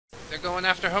They're going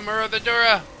after Homura the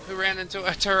Dura, who ran into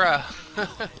a Tura.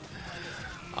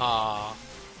 Aw,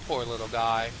 poor little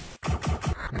guy.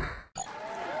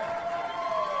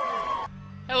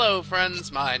 Hello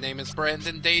friends, my name is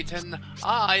Brandon Dayton.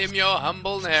 I am your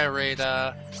humble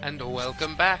narrator, and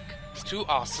welcome back to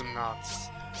Awesomenauts.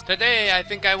 Today I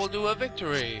think I will do a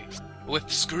victory with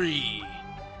Skree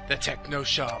the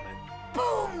Techno-Shaman.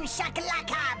 Boom,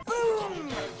 shakalaka, boom!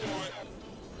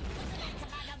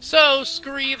 So,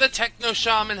 Skree the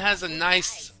Techno-Shaman has a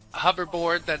nice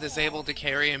hoverboard that is able to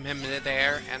carry him in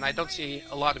midair, and I don't see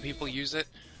a lot of people use it,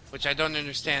 which I don't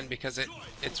understand because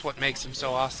it's what makes him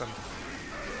so awesome.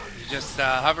 You just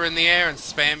hover in the air and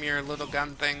spam your little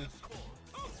gun thing.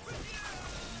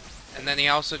 And then he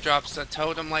also drops a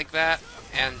totem like that,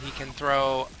 and he can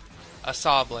throw a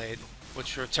saw blade,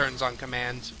 which returns on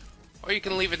command. Or you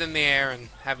can leave it in the air and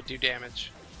have it do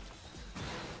damage.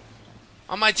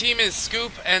 On my team is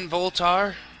Scoop and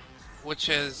Voltar, which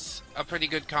is a pretty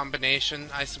good combination,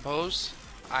 I suppose.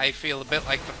 I feel a bit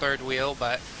like the third wheel,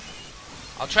 but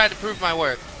I'll try to prove my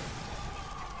worth.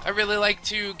 I really like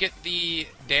to get the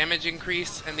damage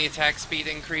increase and the attack speed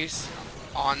increase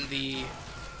on the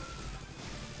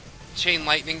chain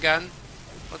lightning gun.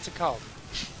 What's it called?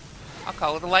 I'll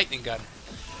call it a lightning gun.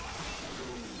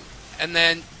 And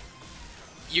then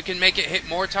you can make it hit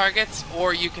more targets,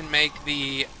 or you can make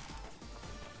the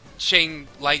chain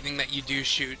lightning that you do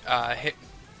shoot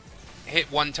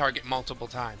hit one target multiple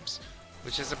times,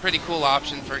 which is a pretty cool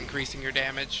option for increasing your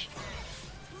damage.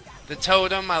 The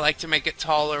totem, I like to make it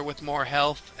taller with more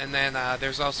health, and then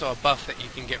there's also a buff that you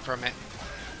can get from it,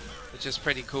 which is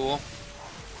pretty cool.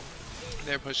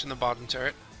 They're pushing the bottom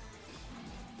turret.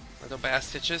 Little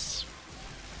Bastitches.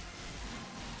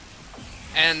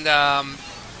 And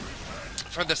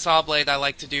for the saw blade, I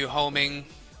like to do homing.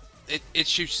 It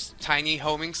shoots tiny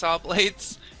homing saw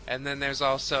blades, and then there's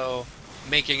also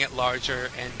making it larger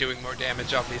and doing more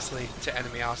damage, obviously, to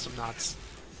enemy Awesomenauts.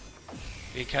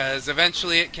 Because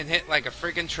eventually it can hit like a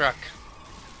friggin' truck.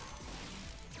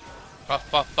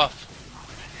 Buff, buff, buff.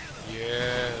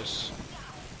 Yes.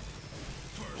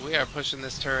 We are pushing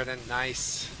this turret in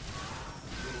nice.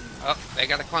 Oh, they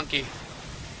got a clunky.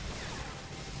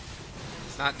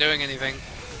 It's not doing anything.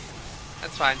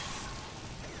 That's fine.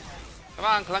 Come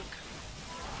on, Clunk.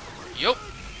 Yup.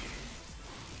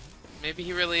 Maybe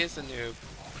he really is a noob.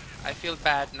 I feel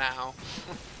bad now.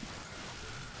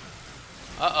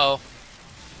 Uh-oh.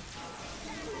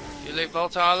 You leave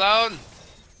Voltar alone.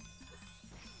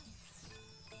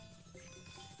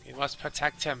 You must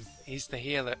protect him. He's the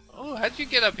healer. Oh, how'd you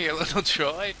get up here, little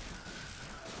droid?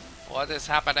 What is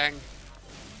happening?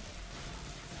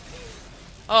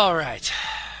 Alright.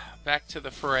 Back to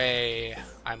the fray,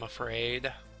 I'm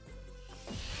afraid.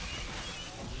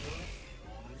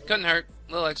 Couldn't hurt.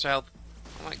 A little extra health.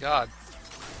 Oh my god.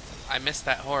 I missed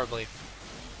that horribly.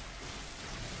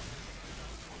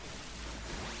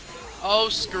 Oh,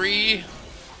 Skree.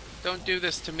 Don't do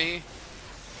this to me.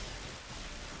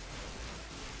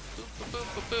 Boop, boop,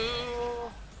 boop,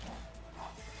 boop.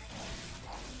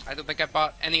 I don't think I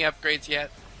bought any upgrades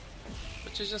yet,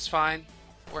 which is just fine.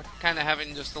 We're kind of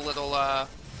having just a little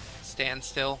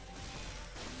standstill.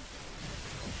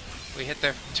 We hit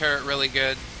their turret really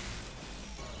good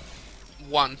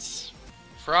once.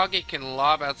 Froggy can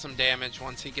lob out some damage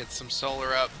once he gets some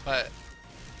solar up, but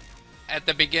at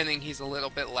the beginning he's a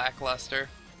little bit lackluster.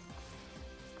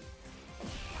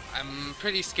 I'm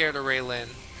pretty scared of Raylin,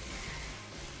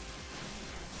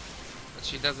 but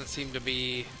she doesn't seem to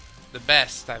be the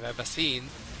best I've ever seen.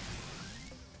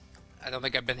 I don't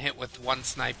think I've been hit with one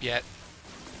snipe yet,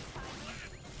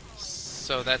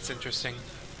 so that's interesting.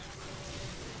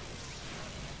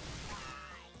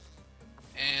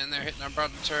 And they're hitting our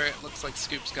bottom turret. Looks like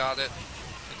Scoop's got it.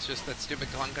 It's just that stupid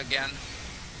Clunk again.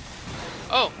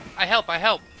 Oh, I help, I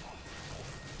help.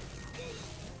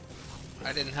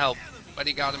 I didn't help, but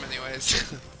he got him anyways.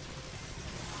 I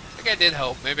think I did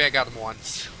help. Maybe I got him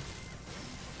once.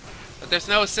 But there's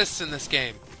no assists in this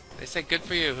game. They say good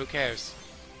for you, who cares?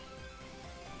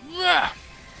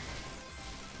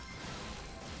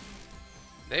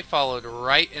 They followed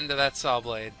right into that saw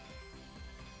blade.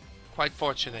 Quite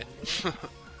fortunate. I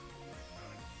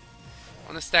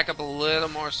want to stack up a little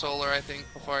more solar, I think,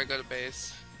 before I go to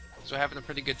base. So we're having a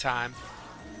pretty good time.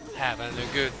 Having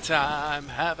a good time,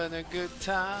 having a good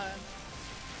time.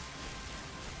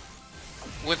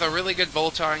 With a really good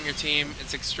Voltar on your team,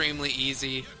 it's extremely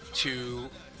easy to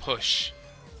push.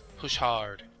 Push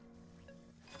hard.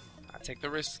 I take the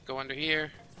risk, go under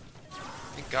here.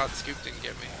 Thank God Scoop didn't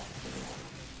get me.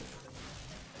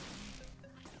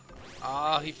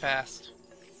 Ah, he passed.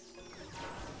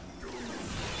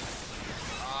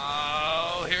 Ah.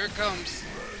 comes.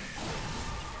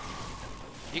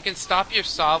 You can stop your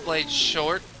saw blade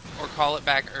short or call it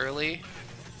back early.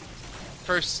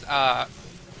 First,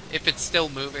 if it's still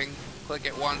moving, click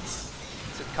it once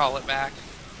to call it back.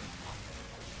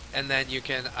 And then you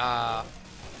can,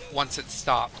 once it's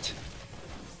stopped,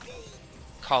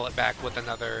 call it back with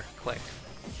another click.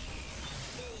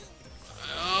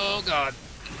 Oh god.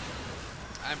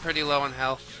 I'm pretty low on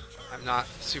health. I'm not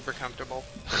super comfortable.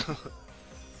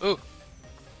 Ooh.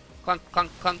 Clunk, clunk,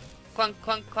 clunk, clunk,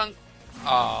 clunk, clunk.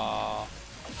 Aww.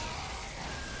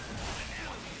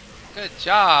 Good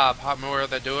job, Hamura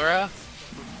the Dura.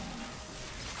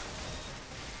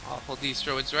 I'll hold these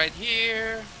droids right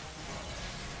here.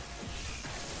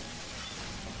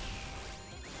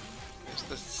 Here's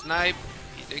the snipe.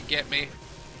 He did get me.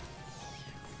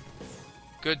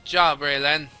 Good job,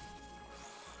 Raylan.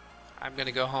 I'm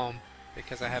gonna go home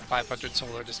because I have 500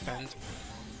 solar to spend.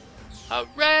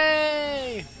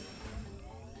 Hooray!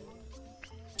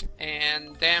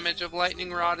 And damage of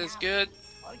lightning rod is good.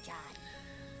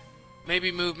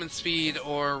 Maybe movement speed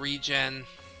or regen,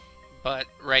 but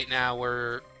right now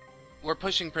we're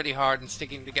pushing pretty hard and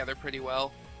sticking together pretty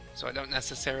well, so I don't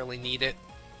necessarily need it.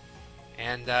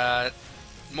 And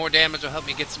more damage will help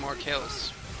me get some more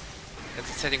kills. Because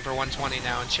it's hitting for 120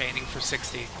 now and chaining for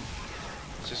 60,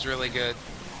 which is really good.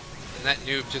 And that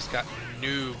noob just got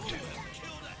noobed.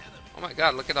 Oh my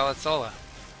god, look at all that solar.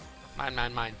 Mine,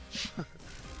 mine, mine.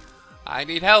 I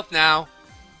need health now.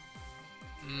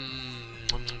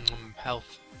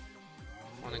 Health.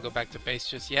 Want to go back to base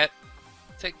just yet?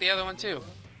 Take the other one too.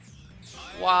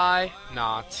 Why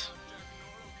not?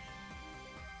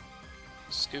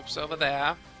 Scoops over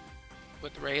there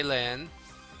with Raylan.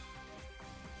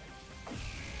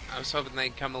 I was hoping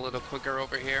they'd come a little quicker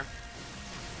over here.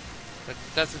 But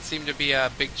it doesn't seem to be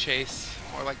a big chase,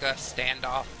 more like a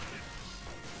standoff.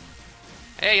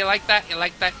 Hey, you like that? You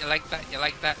like that? You like that? You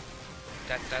like that?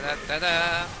 Da da da da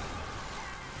da.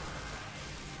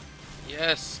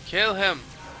 Yes, kill him.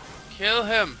 Kill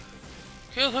him.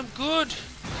 Kill him good.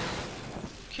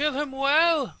 Kill him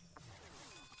well.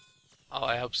 Oh,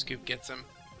 I hope Scoop gets him.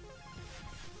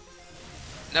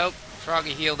 Nope,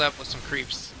 Froggy healed up with some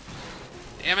creeps.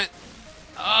 Damn it.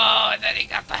 Oh, and then he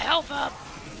got the health up.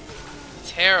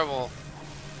 Terrible.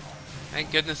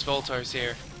 Thank goodness Voltor's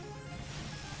here.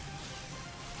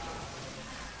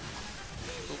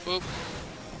 Boop boop.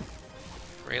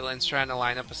 Raylan's trying to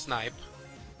line up a snipe.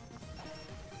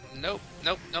 Nope,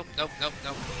 nope, nope, nope, nope,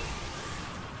 nope.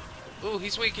 Ooh,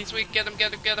 he's weak, he's weak. Get him,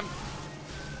 get him, get him.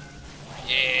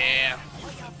 Yeah.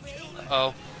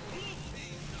 Uh-oh.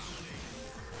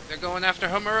 They're going after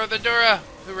Hamura the Dura,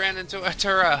 who ran into a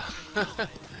Tura.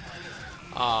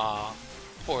 Aw,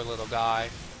 poor little guy.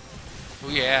 Oh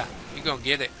yeah, you gonna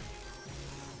get it.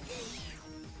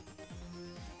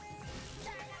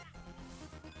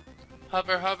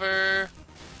 Hover, hover.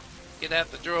 Get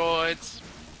at the droids.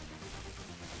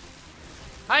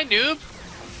 Hi, noob.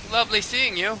 Lovely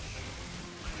seeing you.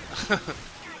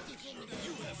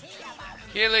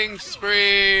 Killing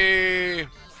spree.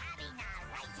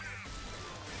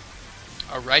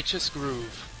 A righteous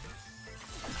groove.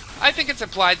 I think it's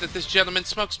implied that this gentleman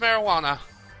smokes marijuana.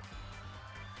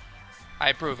 I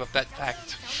approve of that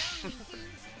fact.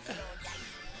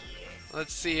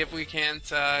 Let's see if we can't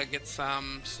get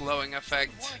some slowing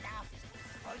effect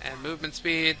and movement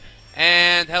speed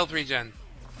and health regen.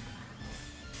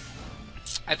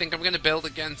 I think I'm going to build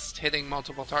against hitting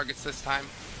multiple targets this time,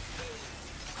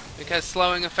 because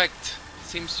slowing effect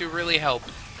seems to really help.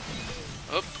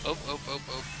 Oop, oop, oop, oop,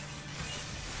 oop.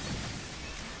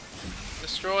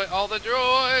 Destroy all the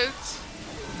droids!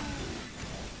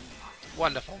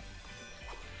 Wonderful.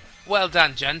 Well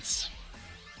done, gents.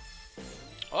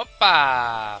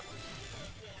 Oppa!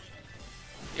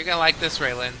 You're gonna like this,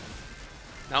 Raylan.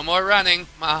 No more running.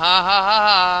 Ha ha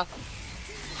ha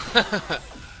ha.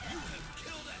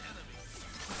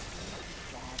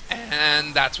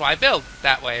 And that's why I build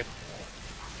that way.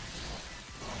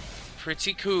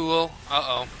 Pretty cool.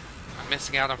 Uh-oh. I'm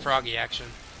missing out on Froggy action.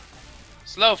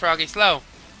 Slow, Froggy, slow.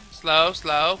 Slow,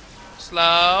 slow,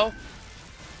 slow.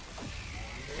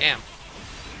 Damn.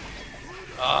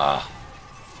 Ugh.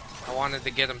 I wanted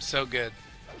to get him so good.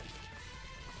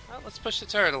 Well, let's push the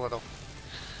turret a little.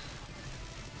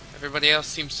 Everybody else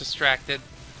seems distracted.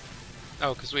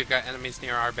 Oh, because we've got enemies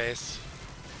near our base.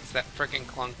 It's that frickin'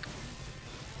 clunk.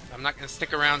 I'm not going to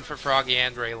stick around for Froggy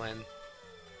and Raylan.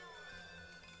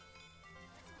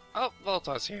 Oh,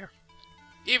 Voltor's here.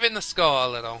 Even the skull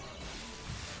a little.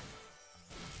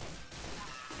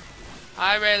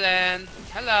 Hi, Raylan.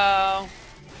 Hello.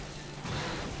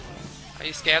 Are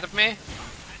you scared of me?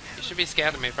 You should be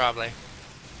scared of me, probably.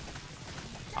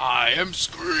 I am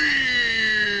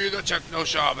Skree the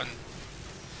Techno-Shaman.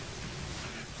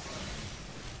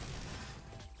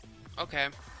 Okay.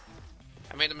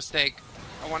 I made a mistake.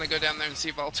 I want to go down there and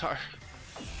see Voltar.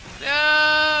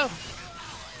 No!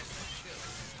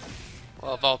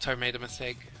 Well, Voltar made a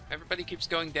mistake. Everybody keeps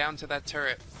going down to that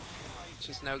turret, which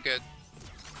is no good.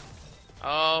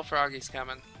 Oh, Froggy's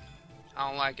coming. I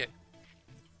don't like it.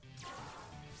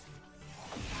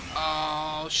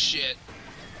 Oh, shit.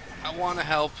 I want to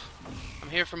help. I'm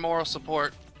here for moral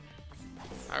support.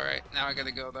 Alright, now I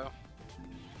gotta go, though.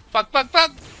 Fuck, fuck,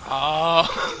 fuck!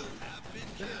 Oh!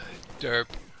 Derp.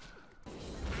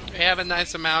 We have a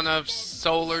nice amount of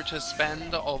solar to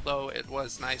spend, although it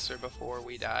was nicer before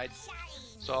we died.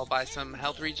 So I'll buy some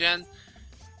health regen.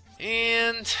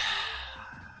 And...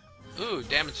 ooh,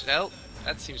 damage dealt.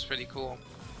 That seems pretty cool.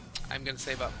 I'm gonna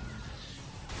save up.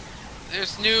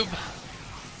 There's Noob.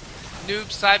 Noob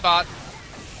Cybot.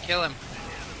 Kill him.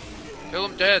 Kill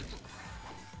him dead.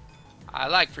 I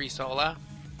like free solar.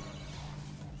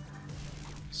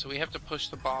 So we have to push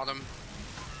the bottom.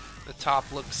 The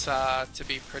top looks to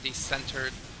be pretty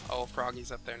centered. Oh,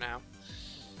 Froggy's up there now.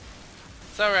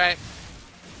 It's alright.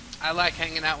 I like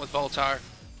hanging out with Voltar.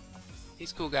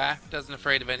 He's a cool guy. Doesn't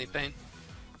afraid of anything.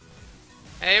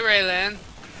 Hey, Raylan.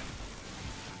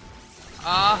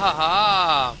 Ah ha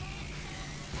ha.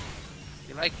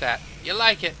 You like that. You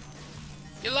like it.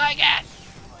 You like it!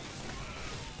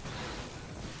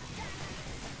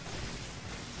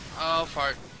 Oh,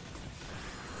 fart.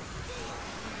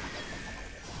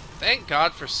 Thank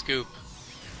God for Scoop.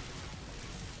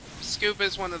 Scoop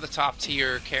is one of the top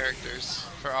tier characters,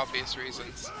 for obvious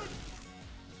reasons.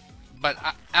 But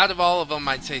out of all of them,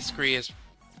 I'd say Skree is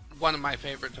one of my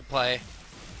favorite to play.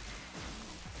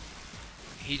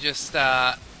 He just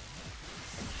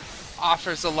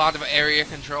offers a lot of area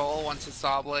control once his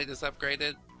saw blade is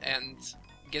upgraded, and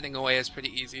getting away is pretty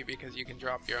easy because you can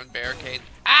drop your own barricade.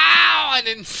 Ow! I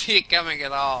didn't see it coming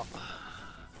at all.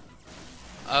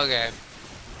 Okay.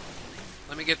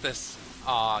 Let me get this.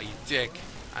 Aw, you dick.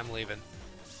 I'm leaving.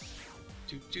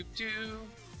 Doop doop doo.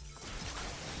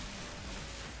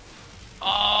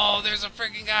 Oh, there's a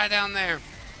freaking guy down there.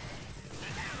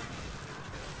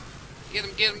 Get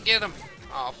him, get him, get him.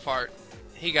 Oh, fart.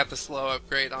 He got the slow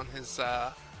upgrade on his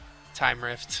time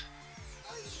rift.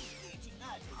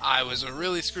 I was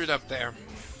really screwed up there.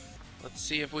 Let's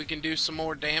see if we can do some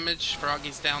more damage.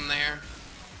 Froggy's down there.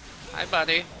 Hi,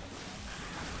 buddy.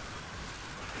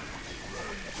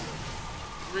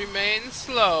 Remain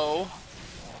slow.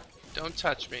 Don't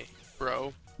touch me,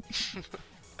 bro.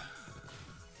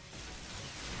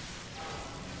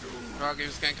 Froggy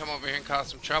was gonna come over here and cause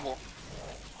some trouble.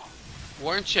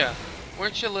 Weren't ya?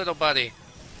 Weren't you, little buddy?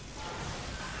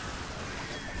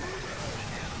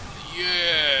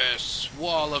 Yes!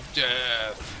 Wall of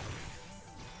death!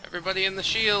 Everybody in the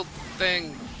shield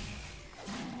thing!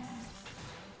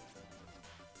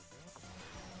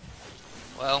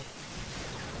 Well,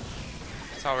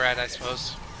 it's alright, I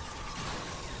suppose.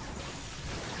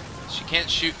 She can't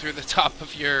shoot through the top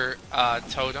of your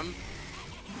totem.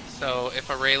 So if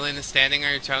a Raylan is standing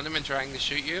on your totem and trying to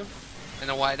shoot you in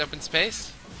a wide open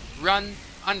space, run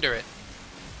under it.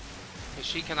 Because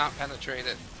she cannot penetrate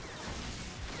it.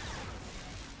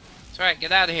 That's right,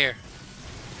 get out of here.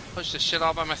 Push this shit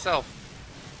all by myself.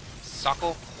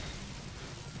 Suckle.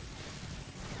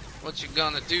 What you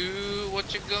gonna do?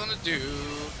 What you gonna do?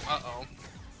 Uh-oh.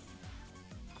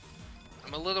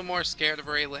 I'm a little more scared of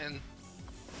Raylan.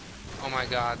 Oh my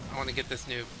god, I want to get this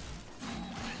noob.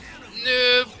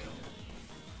 Noob!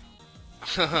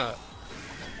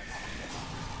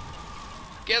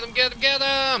 Get him, get him, get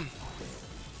him!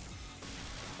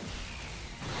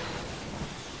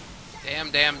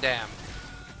 Damn, damn, damn.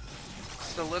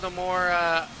 Just a little more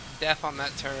death on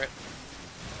that turret.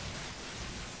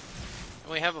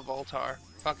 We have a Voltar.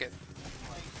 Fuck it.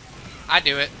 I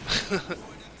do it.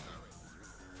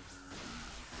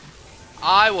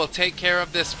 I will take care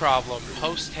of this problem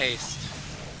post haste.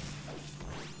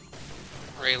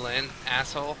 Raylan,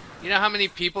 asshole. You know how many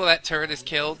people that turret has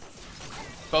killed?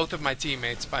 Both of my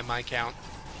teammates by my count.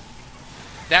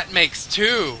 That makes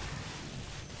 2!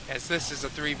 As this is a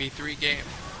 3v3 game.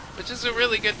 Which is a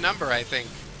really good number, I think.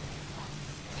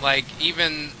 Like,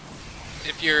 even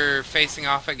if you're facing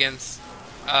off against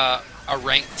a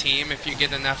ranked team, if you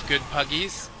get enough good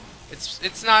puggies,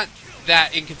 it's not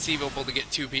that inconceivable to get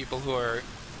 2 people who are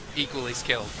equally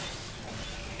skilled.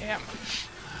 Damn.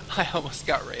 I almost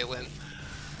got Raylan.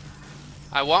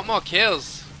 I want more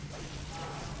kills.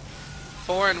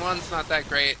 4 and 1's not that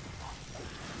great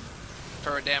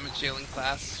for a damage dealing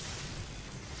class.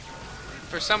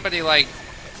 For somebody like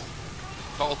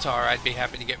Boltar, I'd be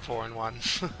happy to get 4 in 1.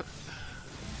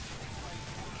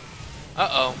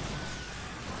 Uh-oh.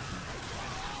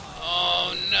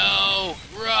 Oh no!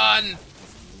 Run!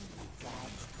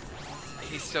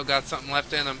 He's still got something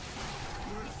left in him.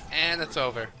 And it's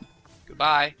over.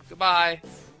 Goodbye. Goodbye.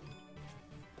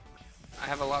 I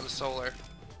have a lot of solar.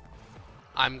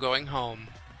 I'm going home.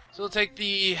 So we'll take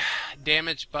the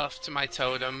damage buff to my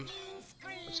totem,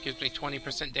 which gives me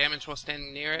 20% damage while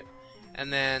standing near it.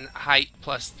 And then height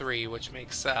 +3, which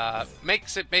makes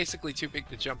it basically too big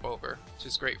to jump over, which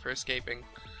is great for escaping.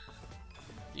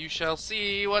 You shall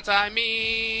see what I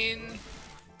mean.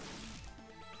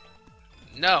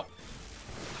 No.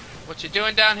 What you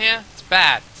doing down here? It's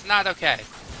bad. It's not okay.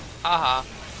 Ha ha.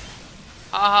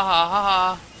 Ha ha ha ha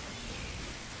ha.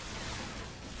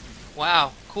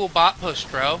 Wow, cool bot push,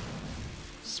 bro.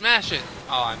 Smash it.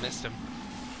 Oh, I missed him.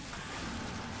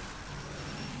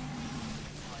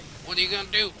 What are you gonna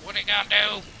do? What are you gonna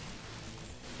do?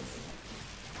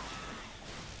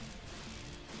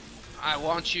 I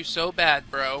want you so bad,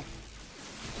 bro.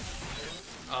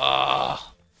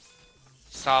 Oh.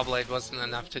 Saw blade wasn't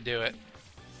enough to do it.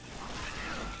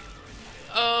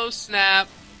 Oh, snap.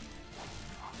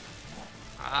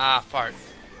 Ah, fart.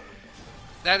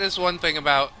 That is one thing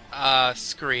about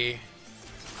Skree,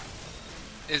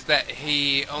 is that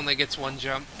he only gets one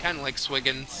jump, kind of like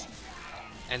Swiggins.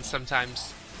 And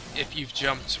sometimes, if you've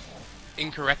jumped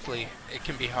incorrectly, it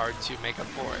can be hard to make up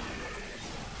for it.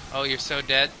 Oh, you're so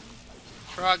dead.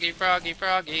 Froggy, froggy,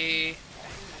 froggy.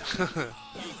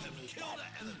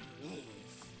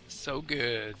 So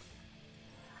good.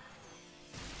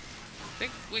 I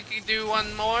think we could do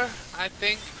one more, I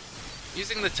think.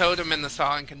 Using the totem and the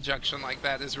saw in conjunction like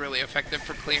that is really effective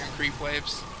for clearing creep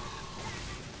waves.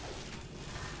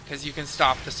 Because you can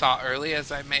stop the saw early,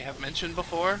 as I may have mentioned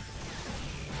before.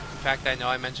 In fact, I know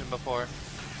I mentioned before.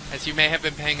 As you may have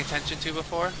been paying attention to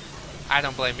before. I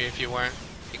don't blame you if you weren't.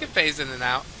 You can phase in and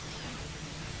out.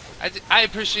 I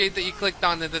appreciate that you clicked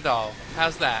on it at all.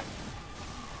 How's that?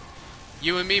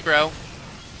 You and me, bro.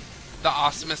 The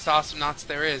awesomest Awesomenauts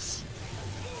there is.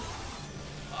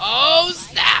 Oh,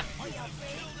 snap!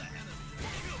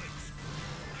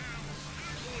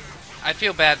 I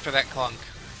feel bad for that clunk.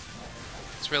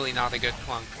 It's really not a good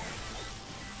clunk.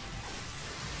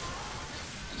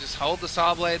 Just hold the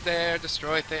saw blade there,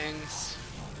 destroy things.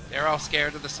 They're all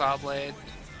scared of the saw blade.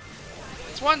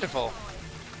 It's wonderful.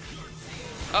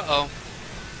 Uh-oh.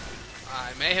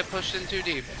 I may have pushed in too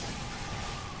deep.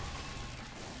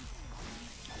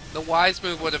 The wise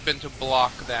move would have been to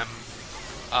block them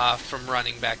from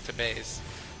running back to base.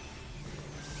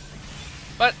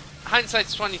 But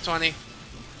hindsight's 20/20. I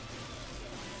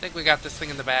think we got this thing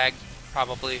in the bag,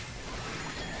 probably.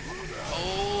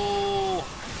 Oh!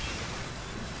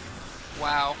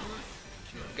 Wow.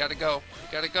 Gotta go.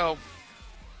 Gotta go.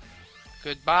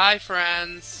 Goodbye,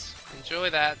 friends. Enjoy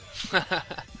that.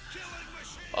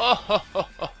 Oh!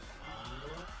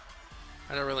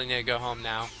 I don't really need to go home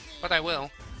now, but I will.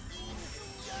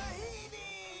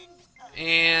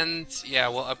 And yeah,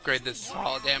 we'll upgrade this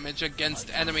solid damage against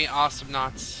enemy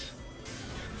Awesomenauts.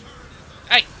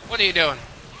 Hey, what are you doing?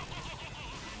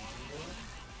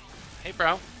 Hey,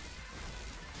 bro.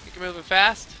 You can move it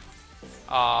fast?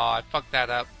 Aw, I fucked that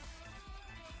up.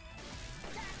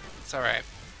 It's alright.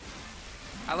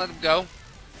 I let him go.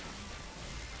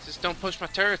 Just don't push my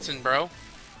turrets in, bro.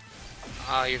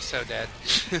 Aw, you're so dead.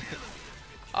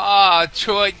 Aw,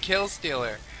 droid kill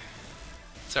stealer.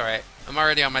 It's alright. I'm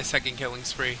already on my second killing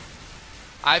spree.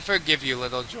 I forgive you,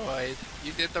 little droid.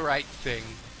 You did the right thing.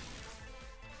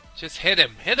 Just hit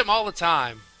him. Hit him all the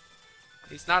time.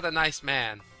 He's not a nice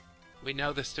man. We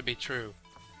know this to be true.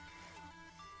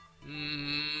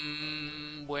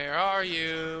 Where are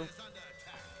you?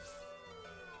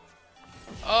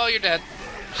 Oh, you're dead.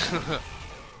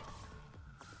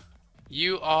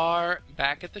 You are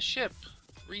back at the ship.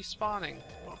 Respawning.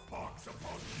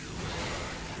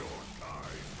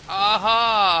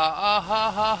 Aha!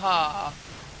 Aha ha ha!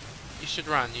 You should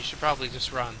run. You should probably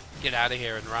just run. Get out of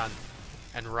here and run.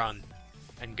 And run.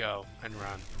 And go. And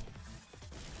run.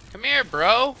 Come here,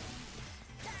 bro!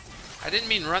 I didn't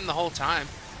mean run the whole time.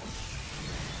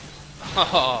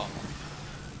 Oh!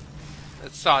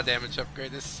 That saw damage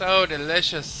upgrade is so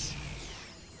delicious.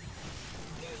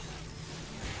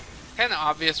 It's kind of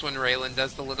obvious when Raylan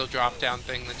does the little drop down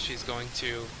thing that she's going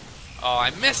to... Oh, I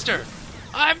missed her!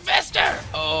 I missed her!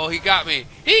 Oh, he got me!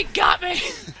 He got me!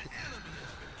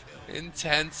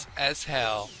 Intense as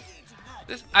hell.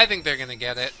 I think they're gonna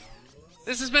get it.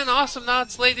 This has been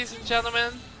Awesomenauts, ladies and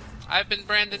gentlemen. I've been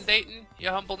Brandon Dayton,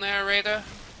 your humble narrator,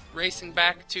 racing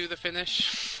back to the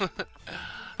finish.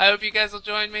 I hope you guys will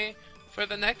join me for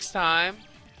the next time.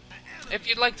 If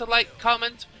you'd like to like,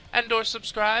 comment, and or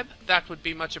subscribe, that would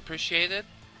be much appreciated,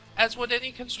 as would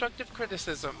any constructive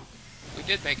criticism. We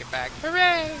did make it back.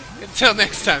 Hooray! Until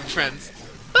next time, friends.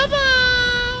 Bye-bye!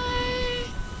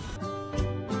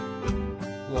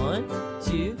 1,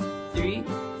 2,